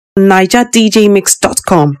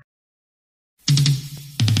nigerdjmix.com.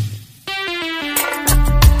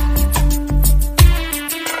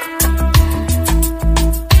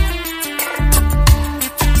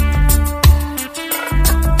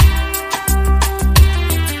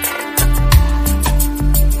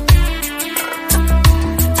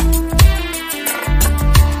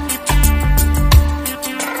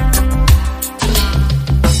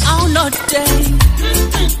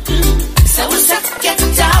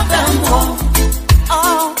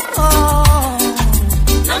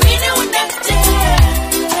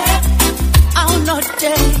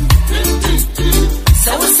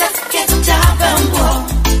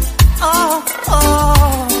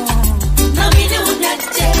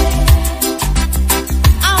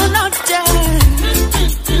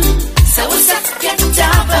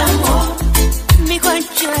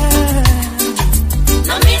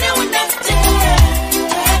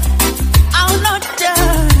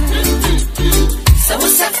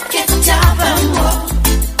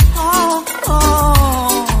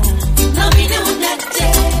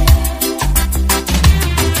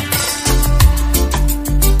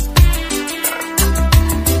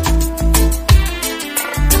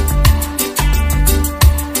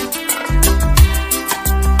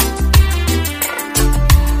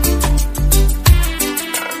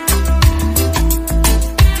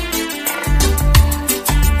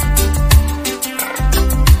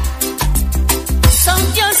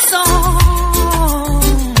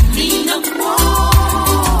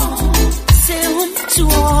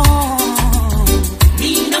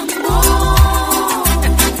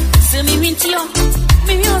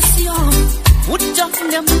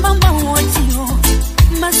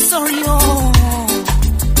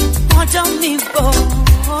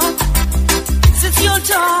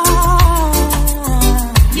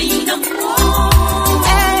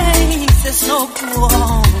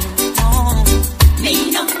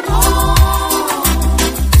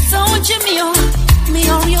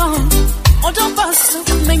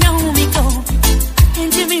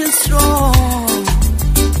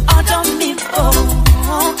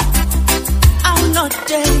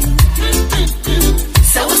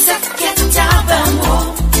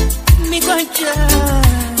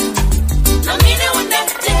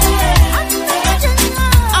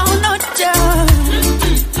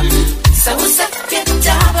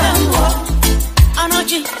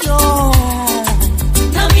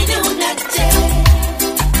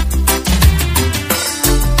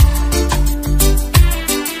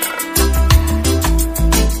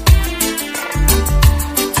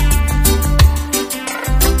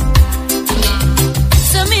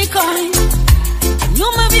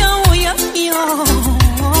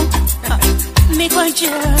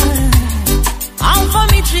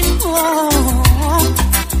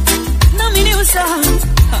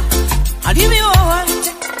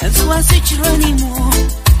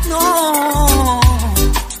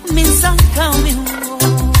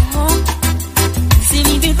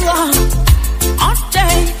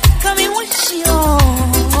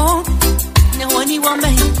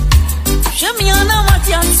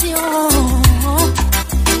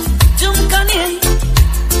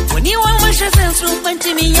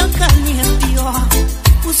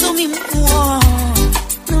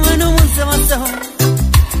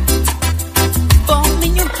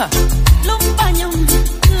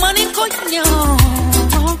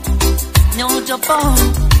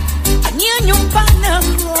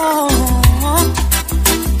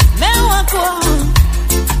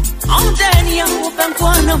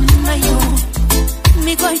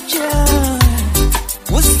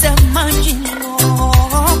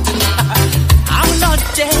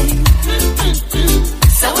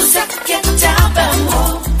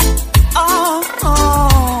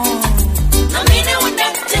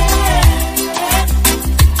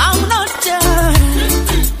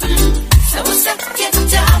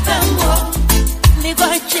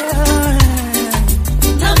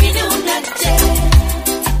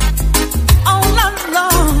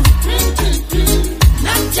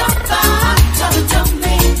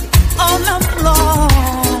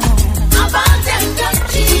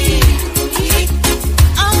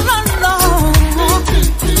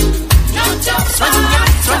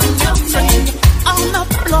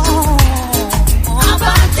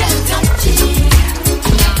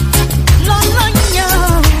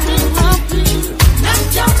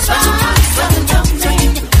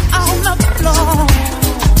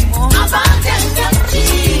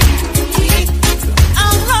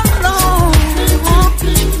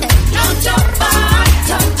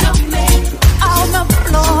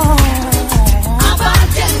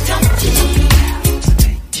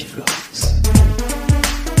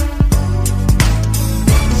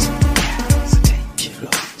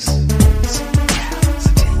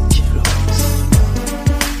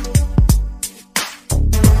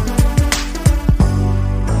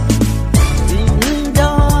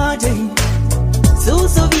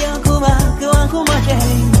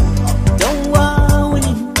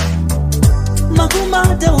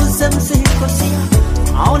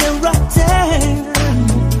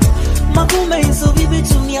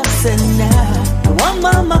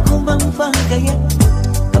 Kaya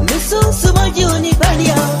Kamiso Sumajuni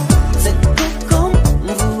Balia Said Kukum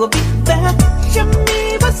Mvu Big Back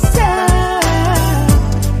Shami Basa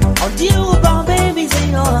On you about baby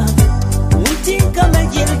say oh We think I'm a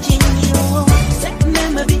Jinyo Set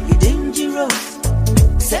memory dangerous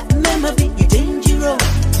Set memory dangerous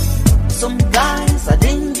Some guys are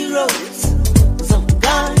dangerous Some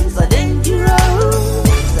guys are dangerous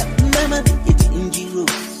Set memory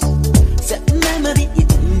dangerous Set memory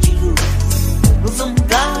dangerous Some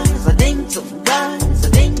guys are dangerous Some guys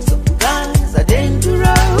are dangerous Some guys are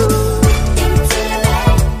dangerous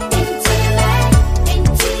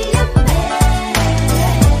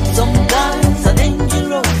Some guys are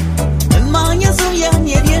dangerous And mine is so young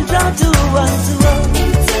yet you try to answer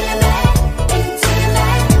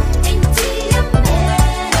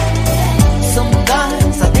Some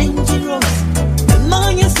guys are dangerous And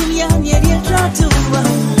mine is so young yet you try to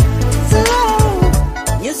answer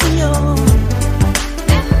Yes you know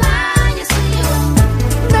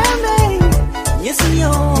Yes you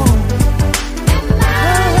know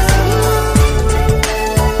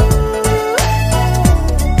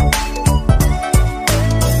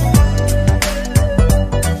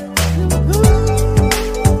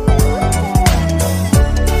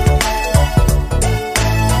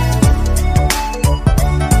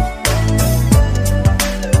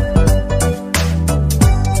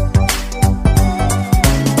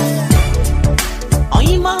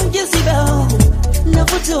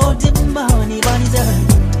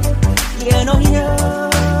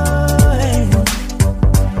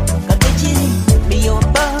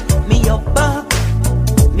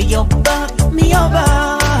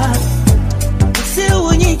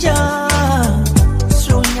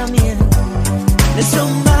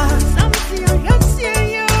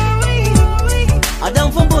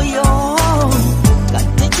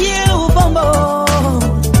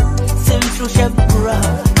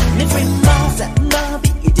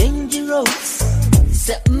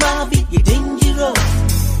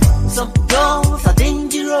Some girls are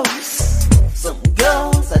dangerous. Some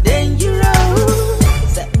girls are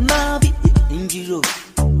dangerous. Set my be dangerous.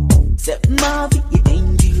 Set my be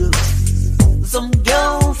dangerous. Some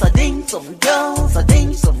girls are dangerous. Some girls are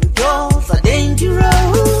dangerous. Some girls are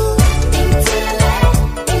dangerous.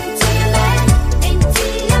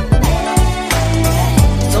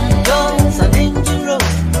 Some girls are dangerous.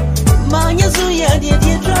 Manya suya dia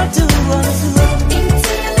try to run.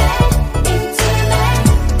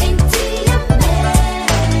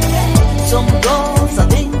 Some girls are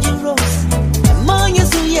dangerous. Among you,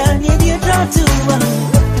 so yeah, you try to run.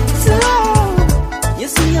 So,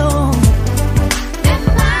 yes, you know.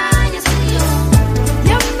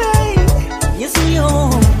 Yes, you know.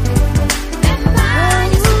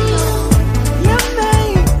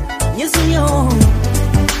 Yes, you know.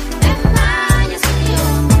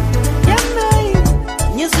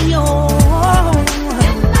 Yes, you know.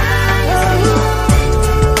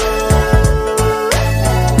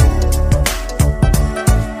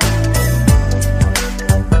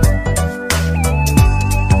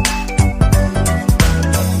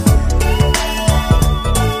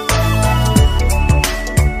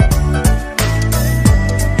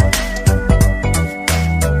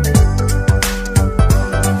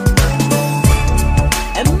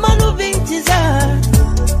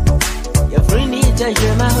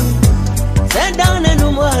 Sit down and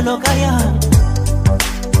no more no kaya.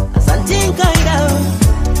 Asante kaida.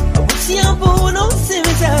 Abusi ampo no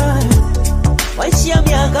semisa. Waishi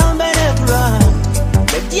amya kambere bra.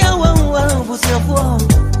 Media wa abusi ampo.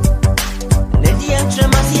 Media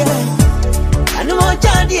tremasia. Anu mo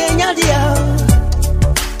chadi enyadia.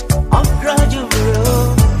 Akraju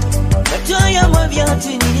bro. Katoya mabia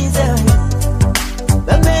tiniza.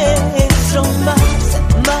 Bame stromba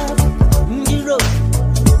setma ngiro.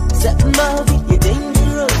 Setma be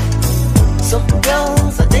dangerous. Some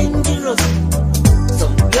girls are dangerous.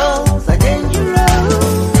 Some girls are dangerous.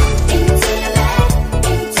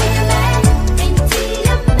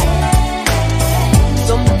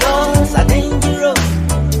 Some girls are dangerous.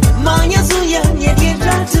 Manya suya nye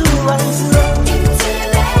try to answer.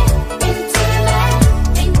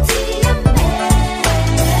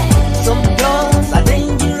 Some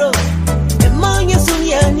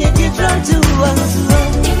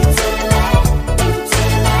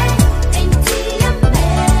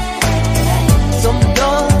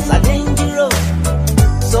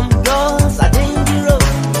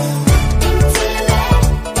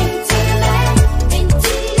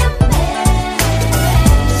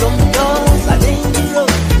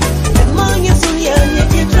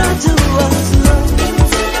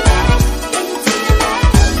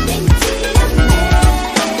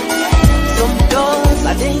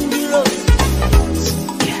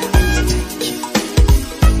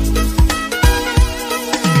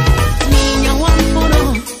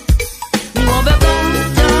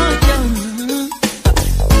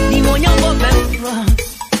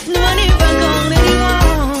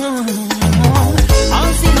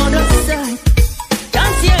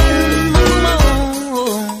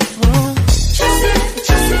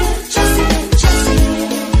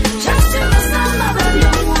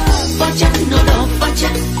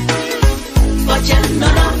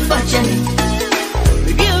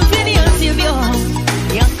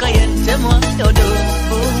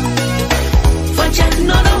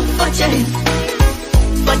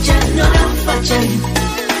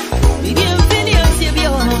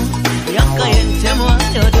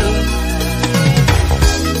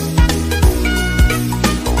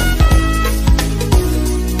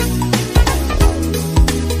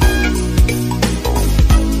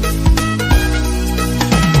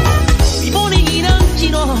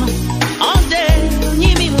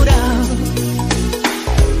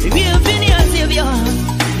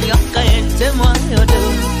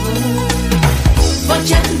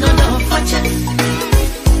Faccia, no, no, faccia.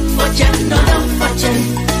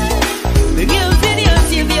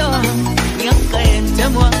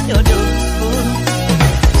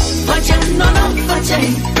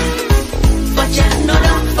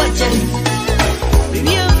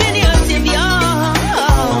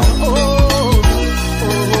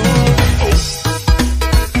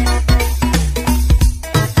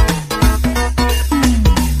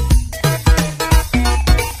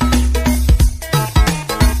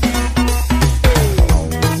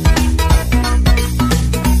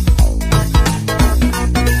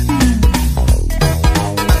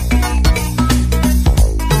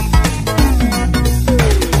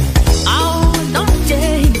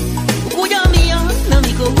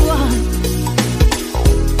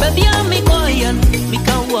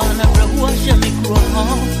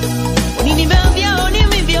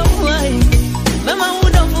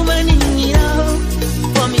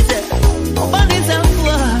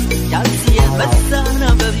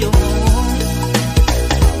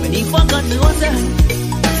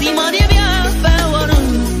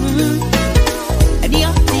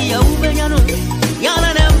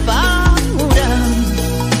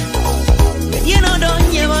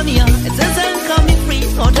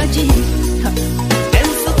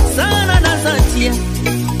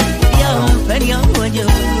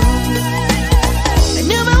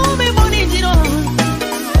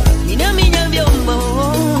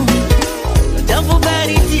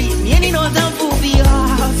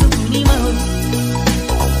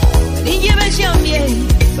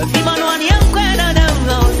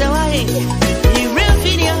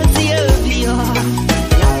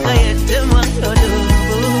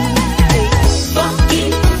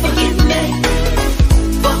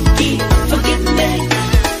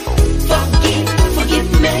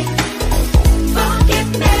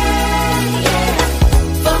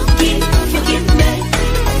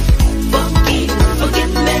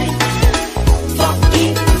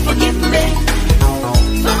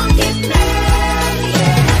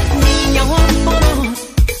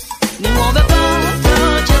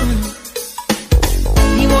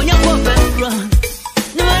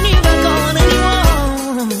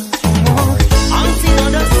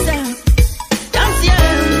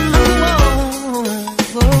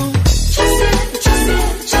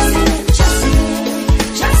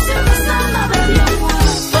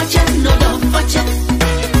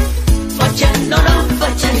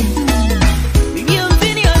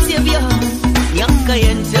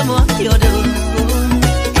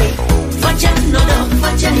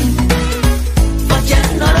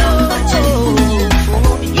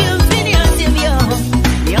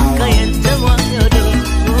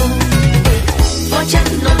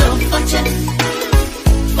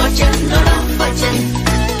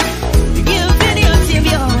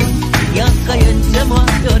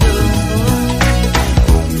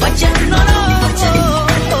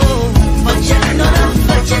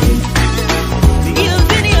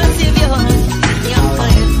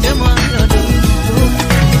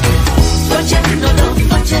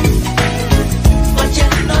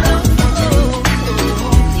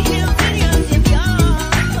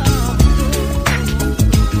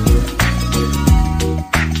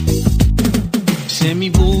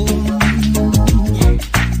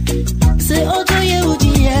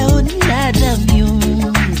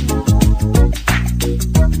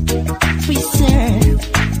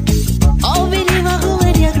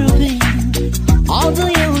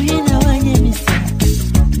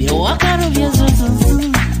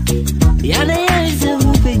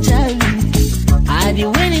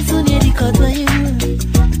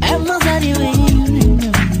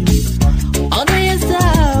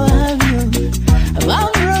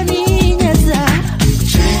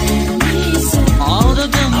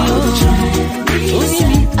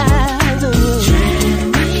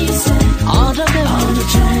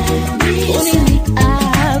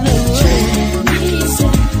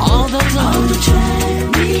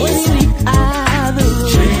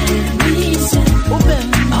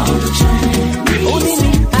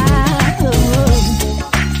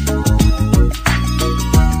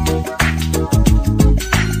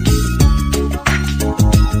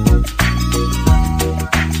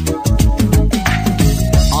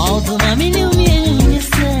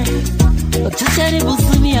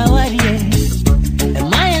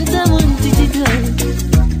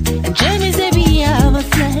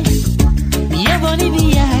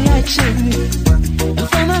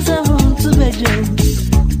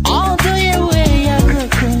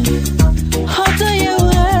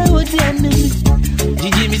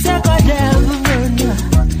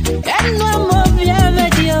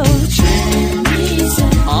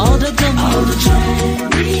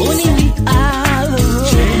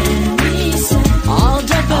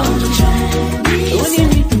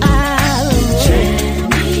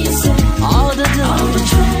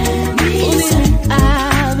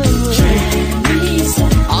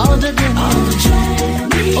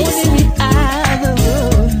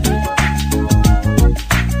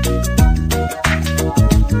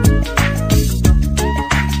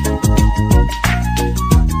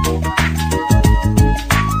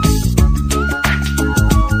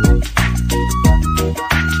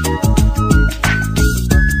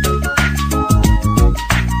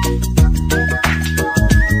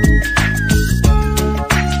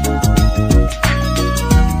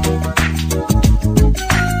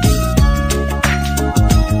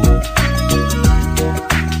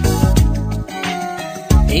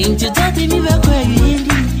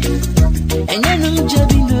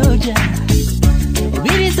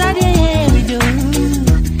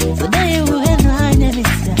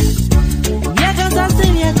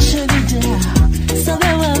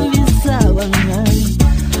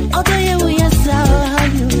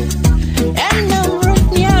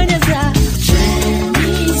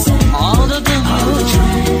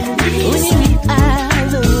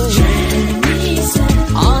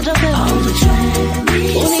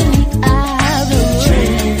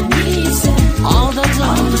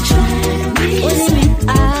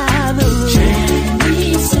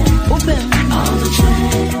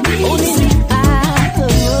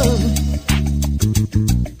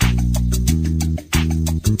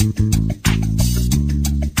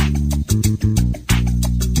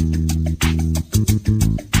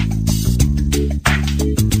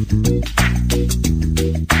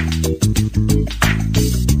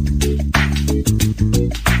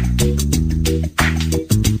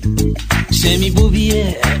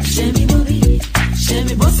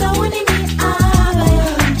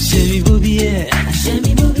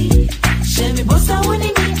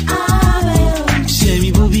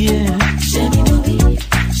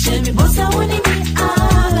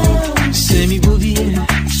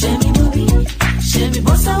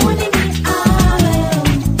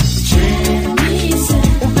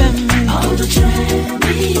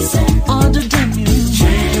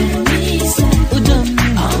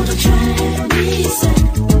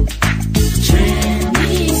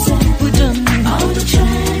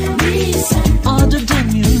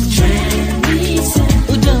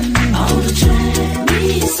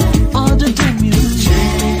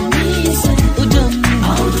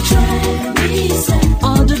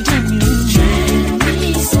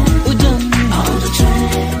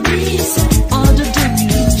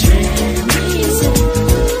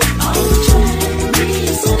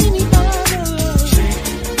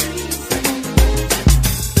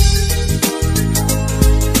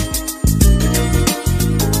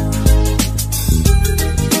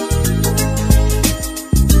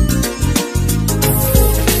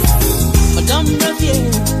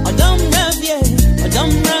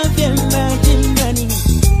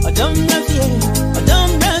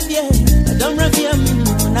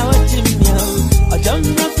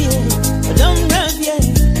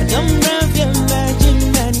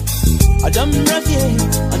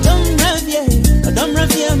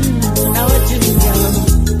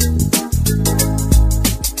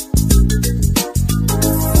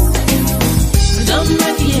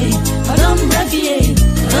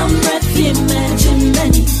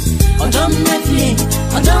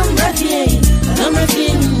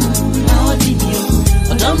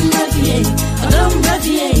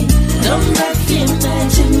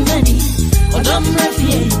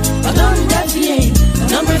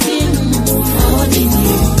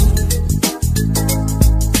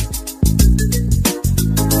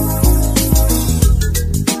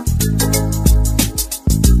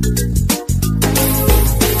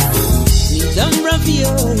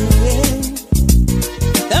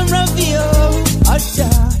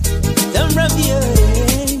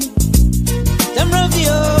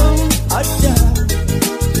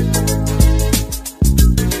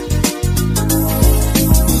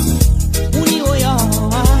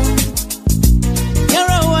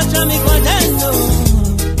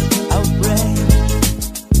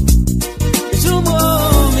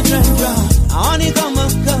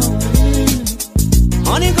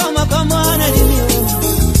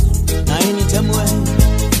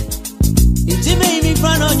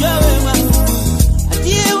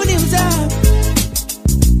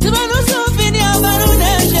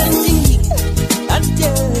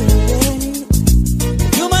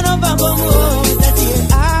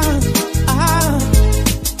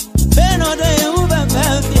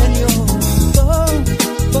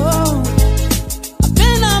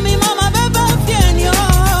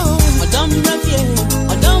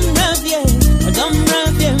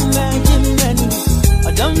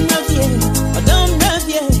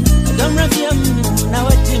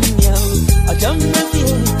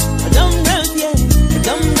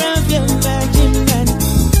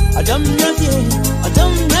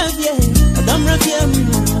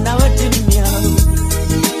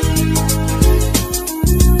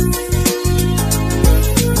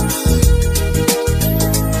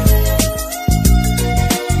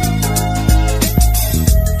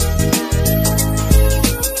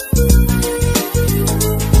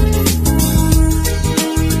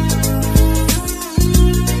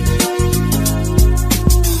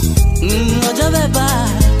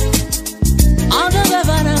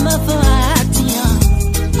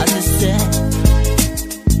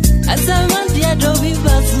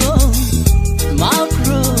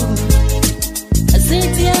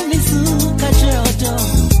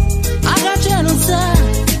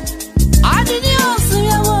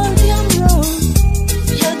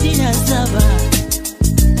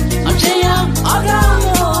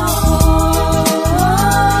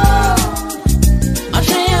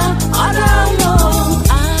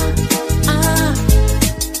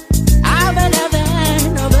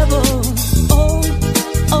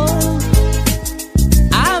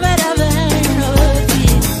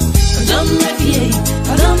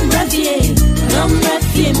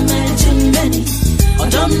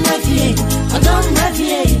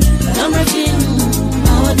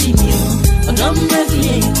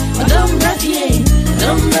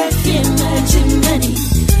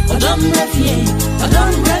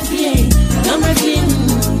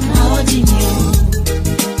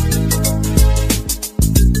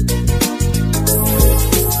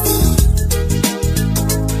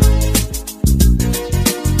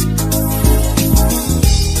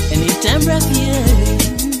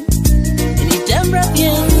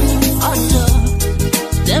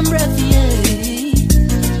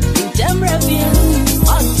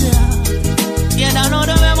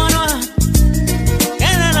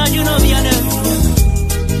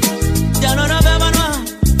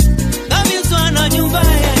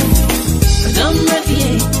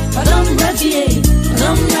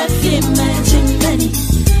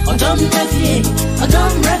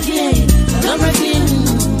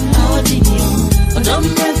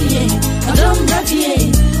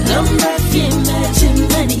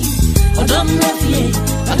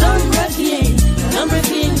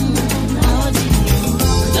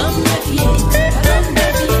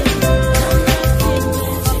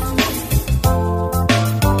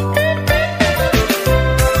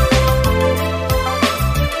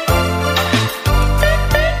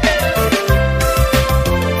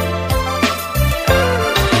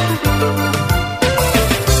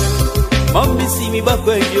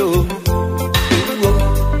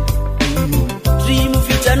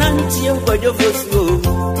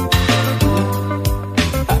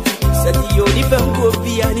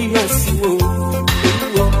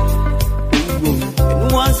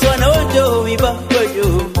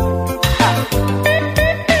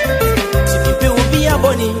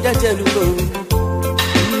 that tell you.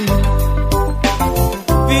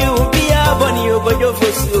 Will be a bunny over your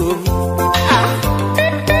first soul.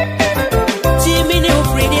 Timmy new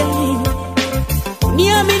brilliant.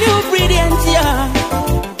 Near me new brilliant,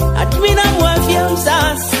 yeah. At me now, one film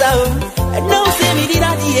so. And no say me did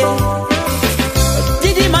not hear.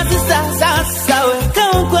 Did he my sister, so.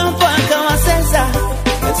 Come, sensa.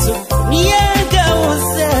 And so, yeah, go,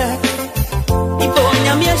 sir. People on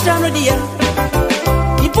your mere channel, dear.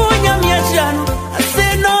 People on your mere channel. I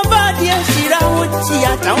said nobody else, she would see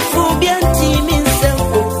a town for being team in self.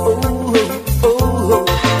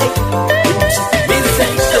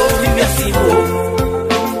 Inside, so we will see more.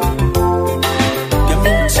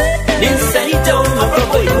 Inside, oh, my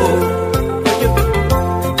brother,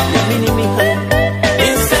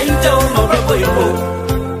 inside, oh, my brother,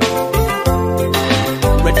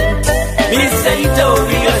 inside, oh,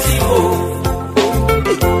 we will see more.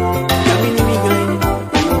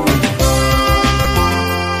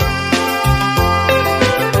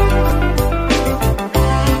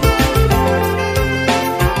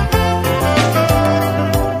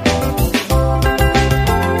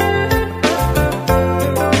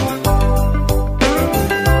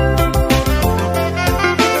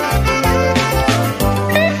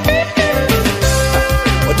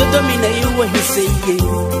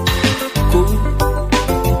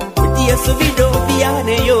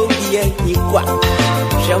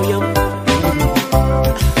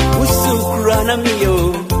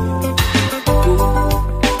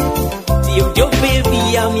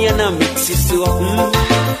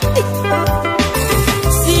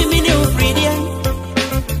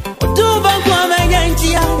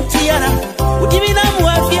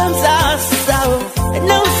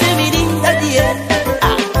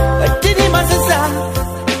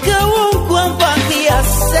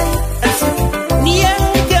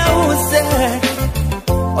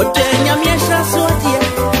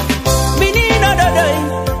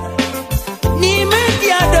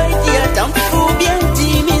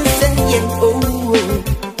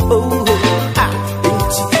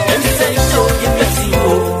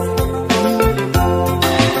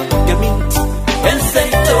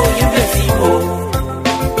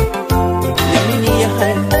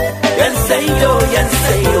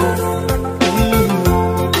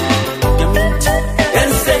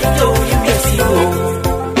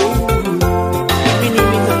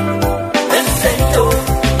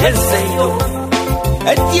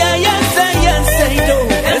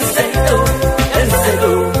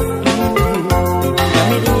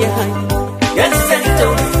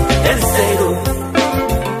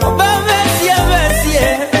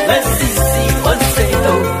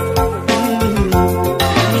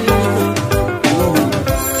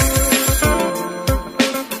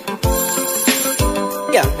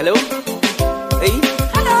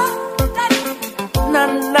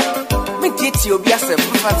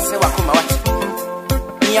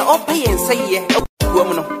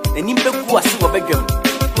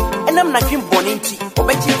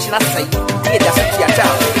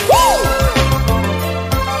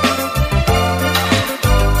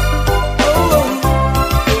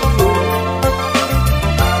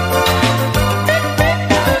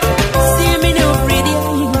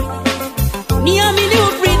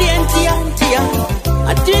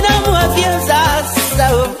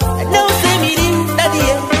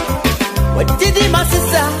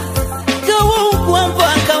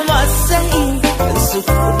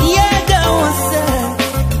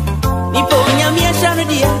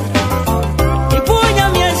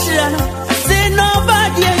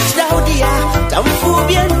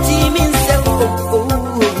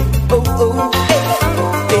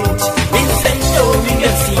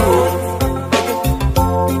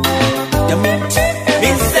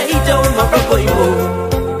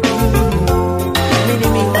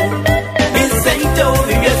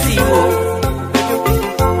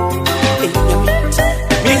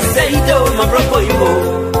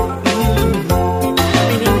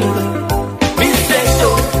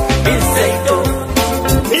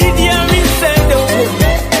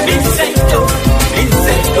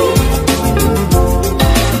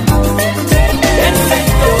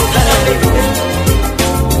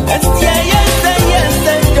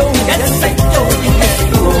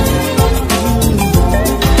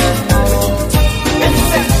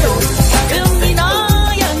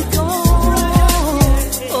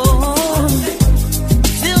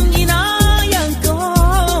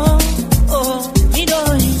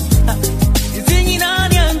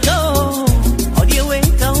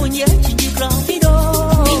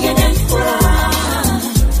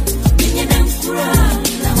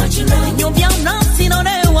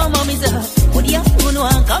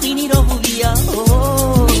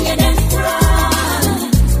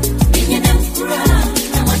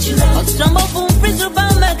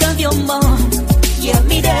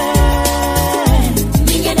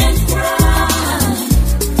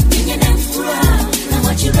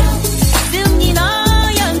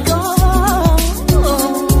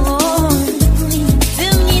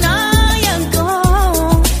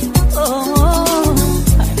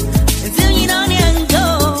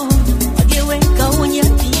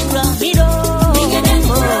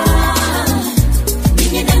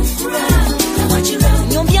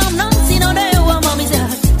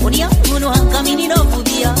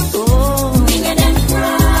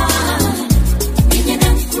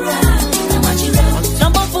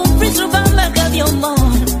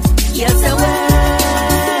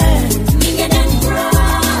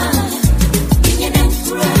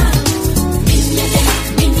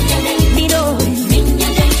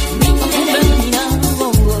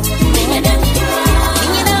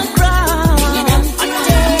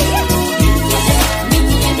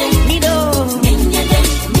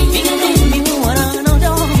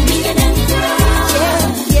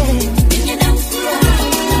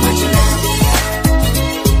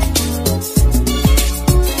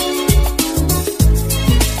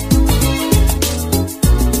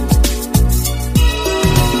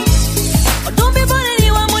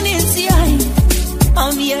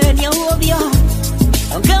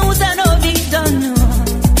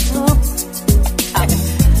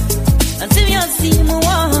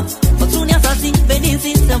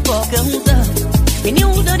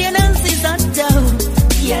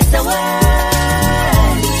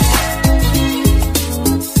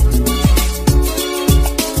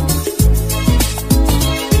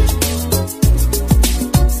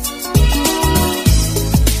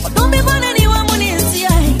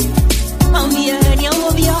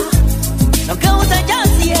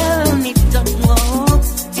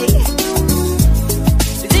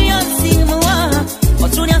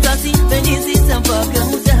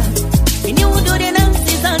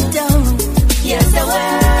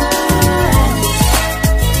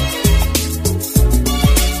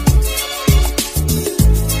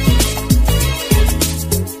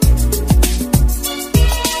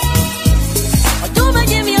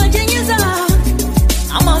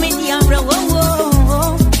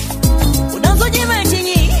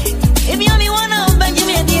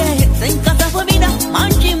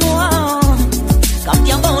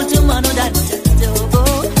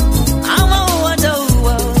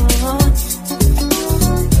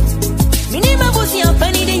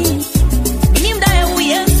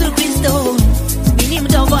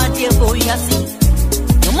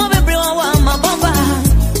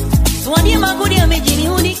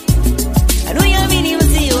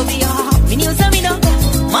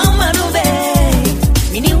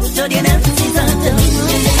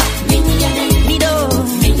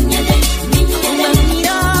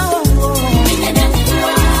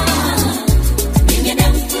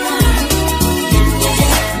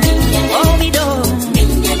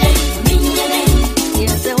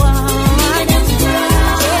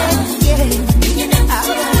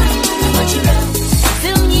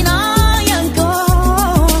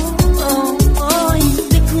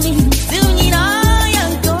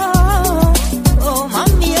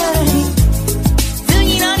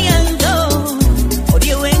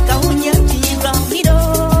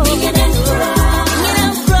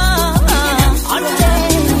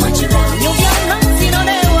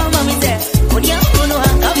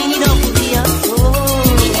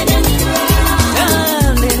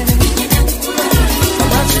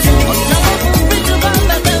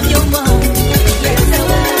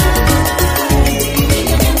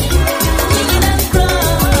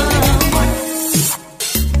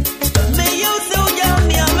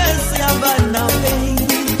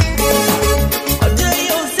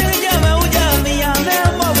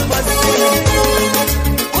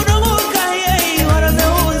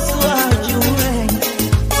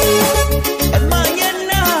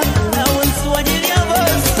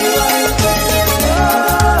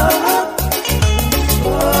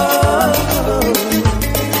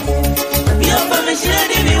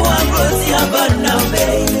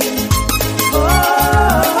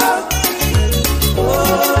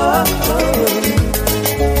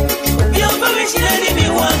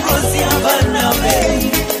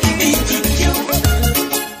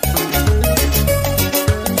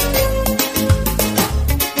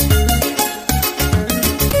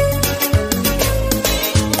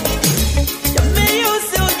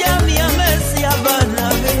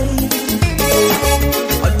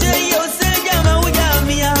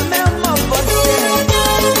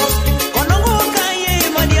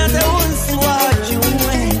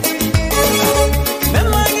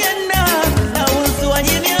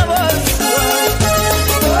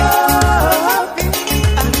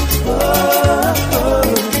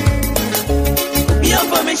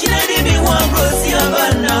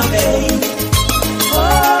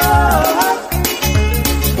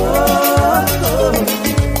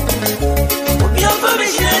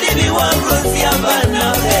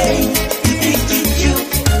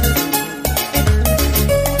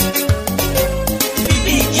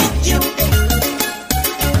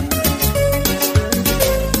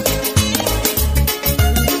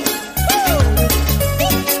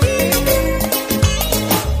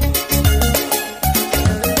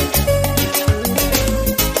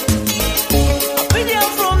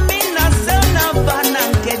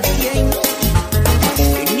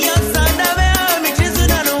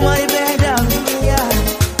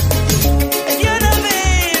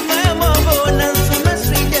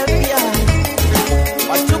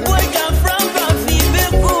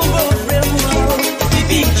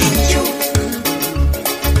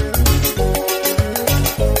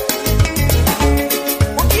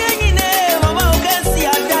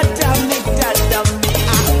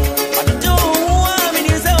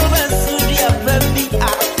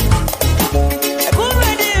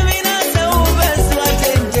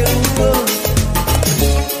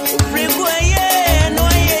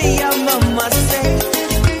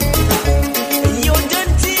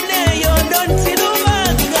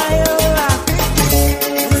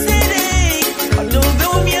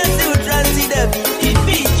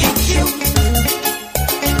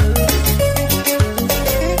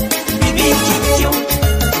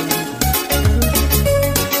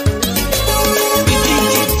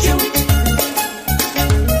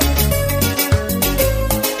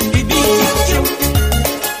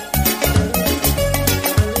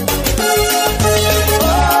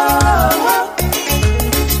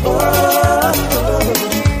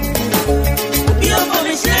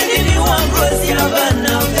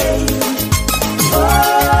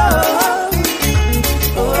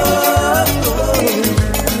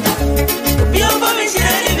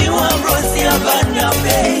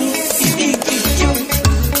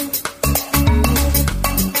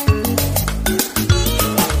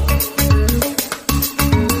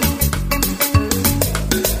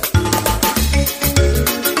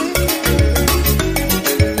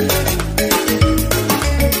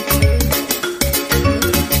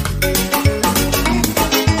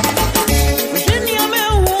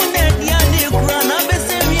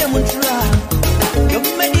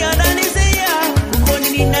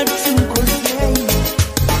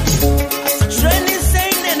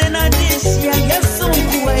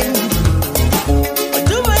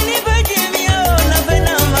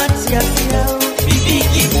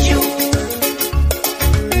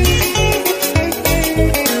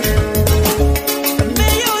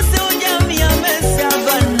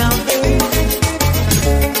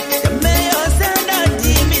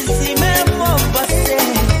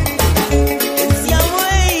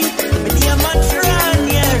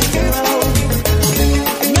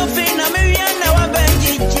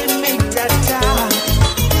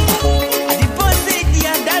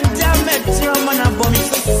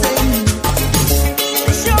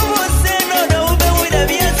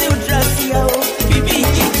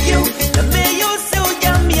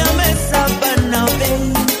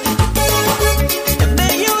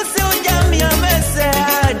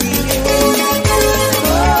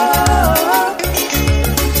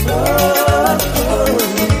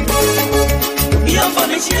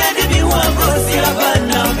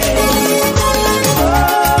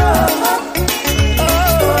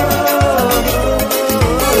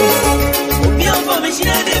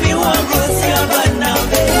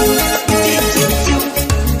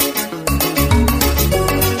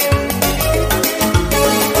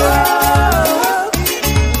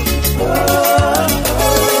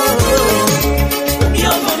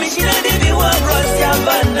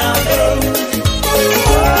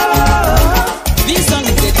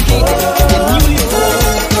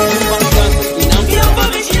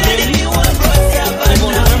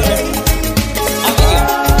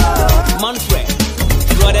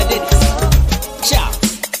 what I did. Ciao.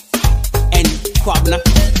 And Kwabna,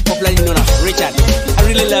 popularly known as Richard. I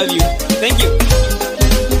really love you. Thank you.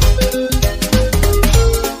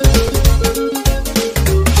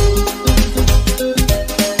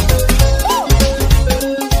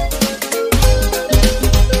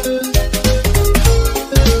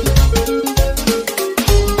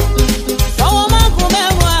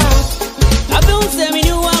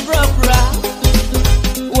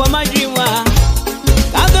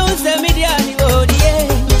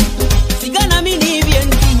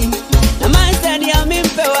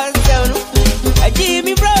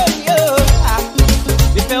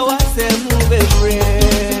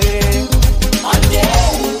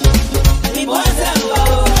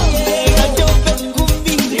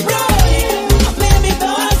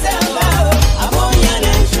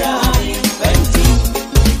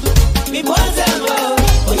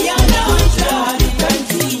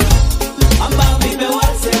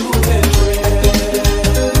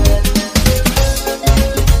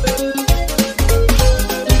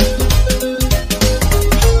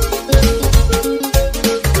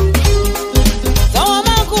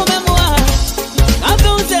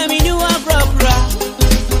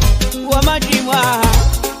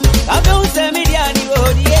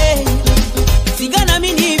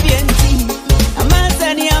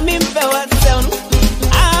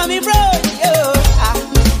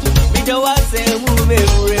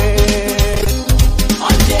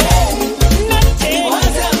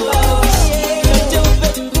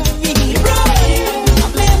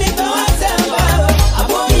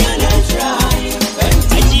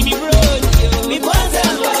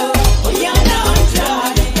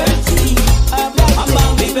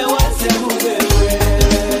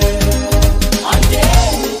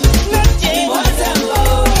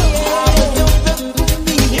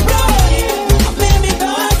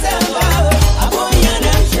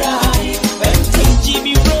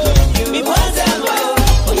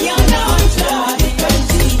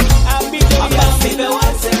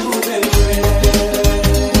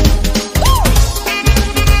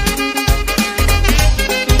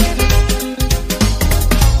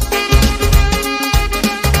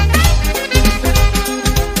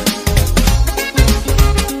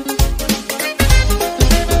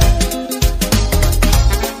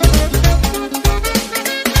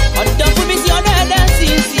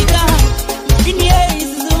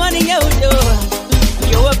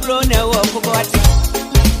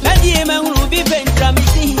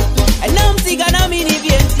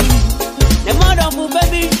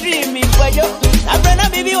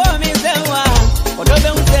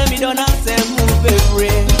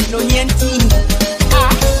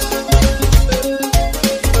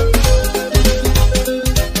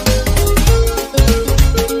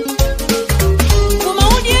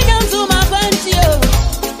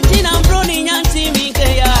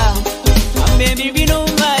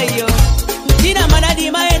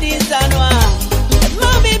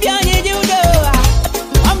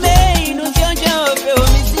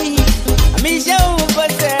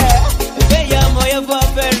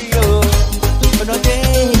 Very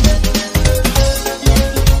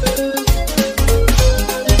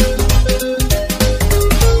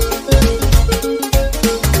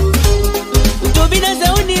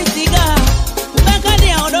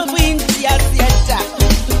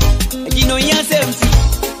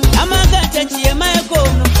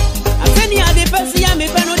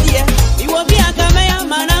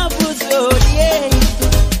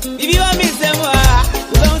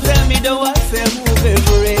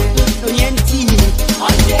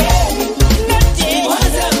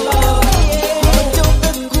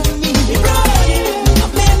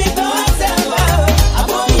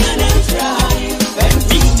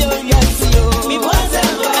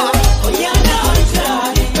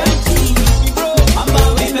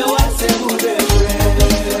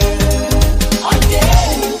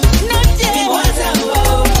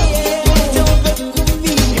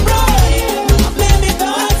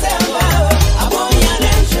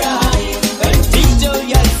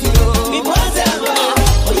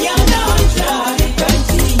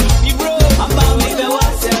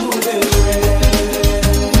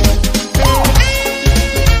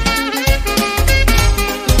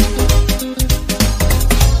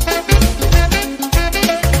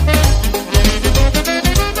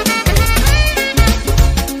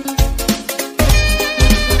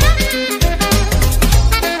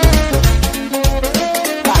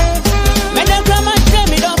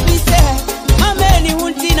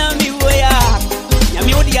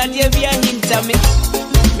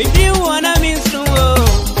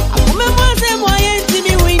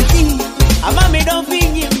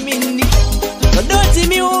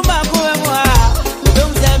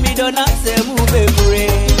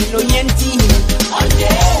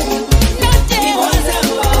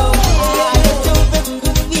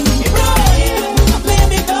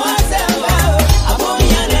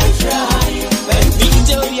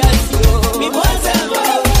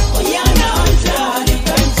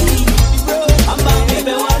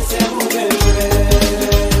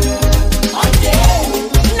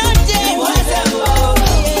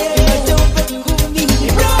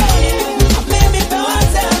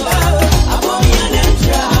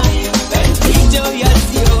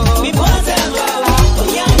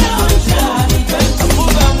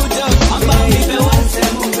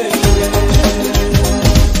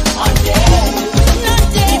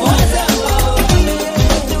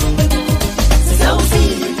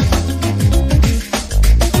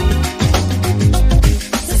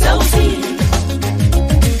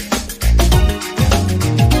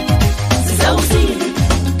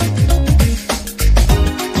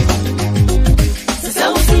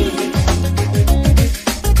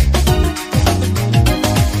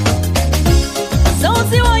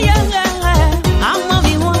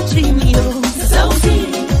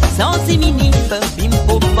mini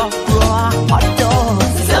bimbo bakra hot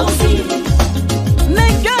Saucy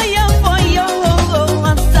Megaya for yo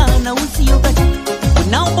Asana usi yo gacha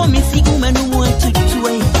Now for me see woman who want to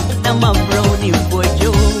sway Now my brownie for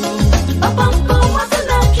you Papa was a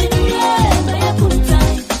lucky yeah by a good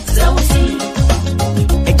time Saucy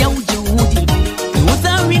A young Judy You was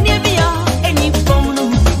a renevia any phone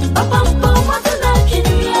Papa was a lucky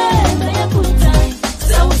yeah by a good time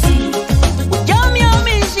Saucy Jam your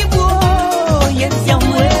mishi boy yes young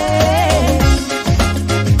way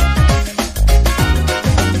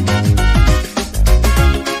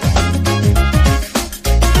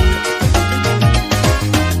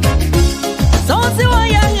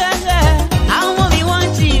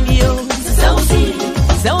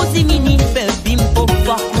Saucy mini bimbo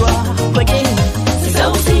bakra kwede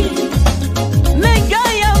Saucy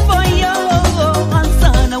Megaya for yo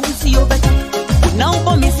Ansana usi yo beta Now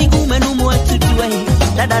for me see woman who want to do it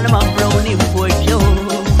That I'm a brownie for you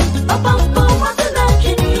Papa was a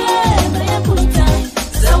lucky yeah by a good time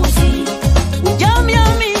Saucy Jam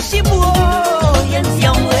yummy shibu yes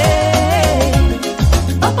young way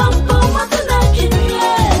Papa was a lucky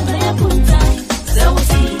yeah by a good time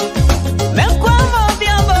Saucy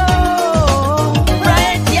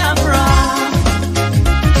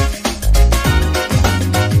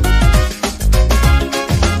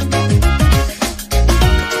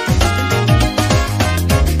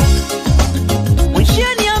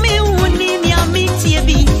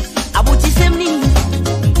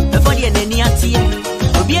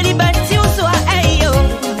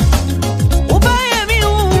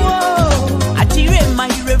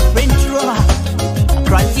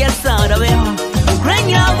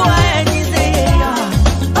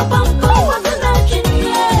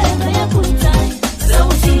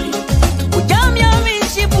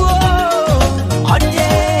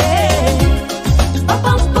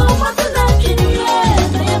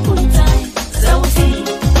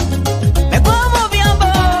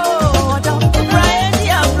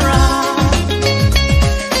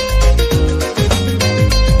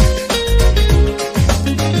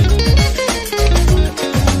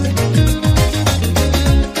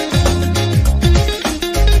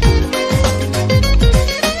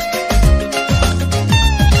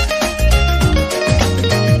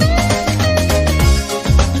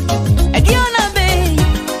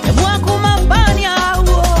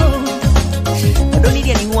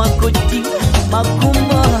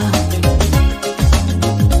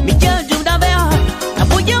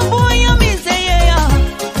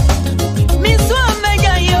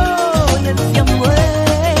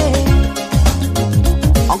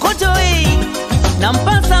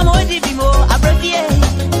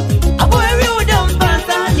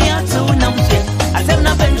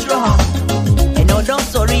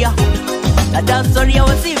Sorry, I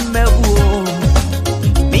was in my woo.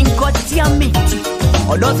 Minkotia miti.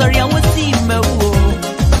 Although sorry, I was in my woo.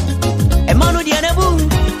 A man with the other boo.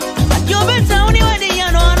 And you're better only when they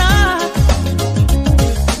are on.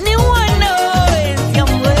 New one knows your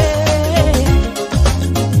way.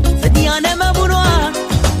 Said the other Mabuna.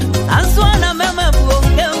 And Swana Mamma.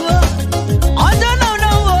 I don't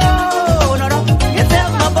know. No. You tell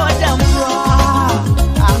my bottom raw.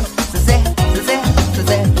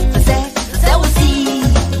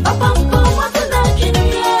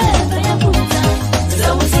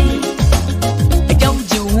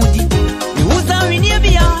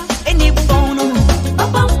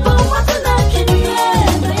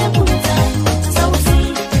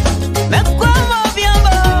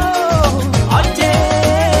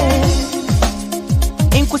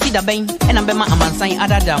 Da bem, and I'm Bema Amansan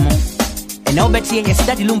Adadamo. And now bet here, yes,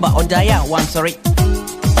 Daddy Lumba or Daya, one sorry.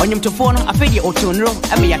 On him to phone, I feel you to know,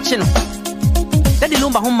 I may a channel. Daddy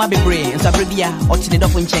Lumba home my baby, and Sabribia or Chinid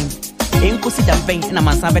in chain. Ain't could see that vein and a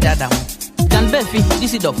man Sabadamo. Dan Belfi,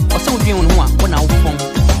 this is off, or so doing one, 1 hour phone.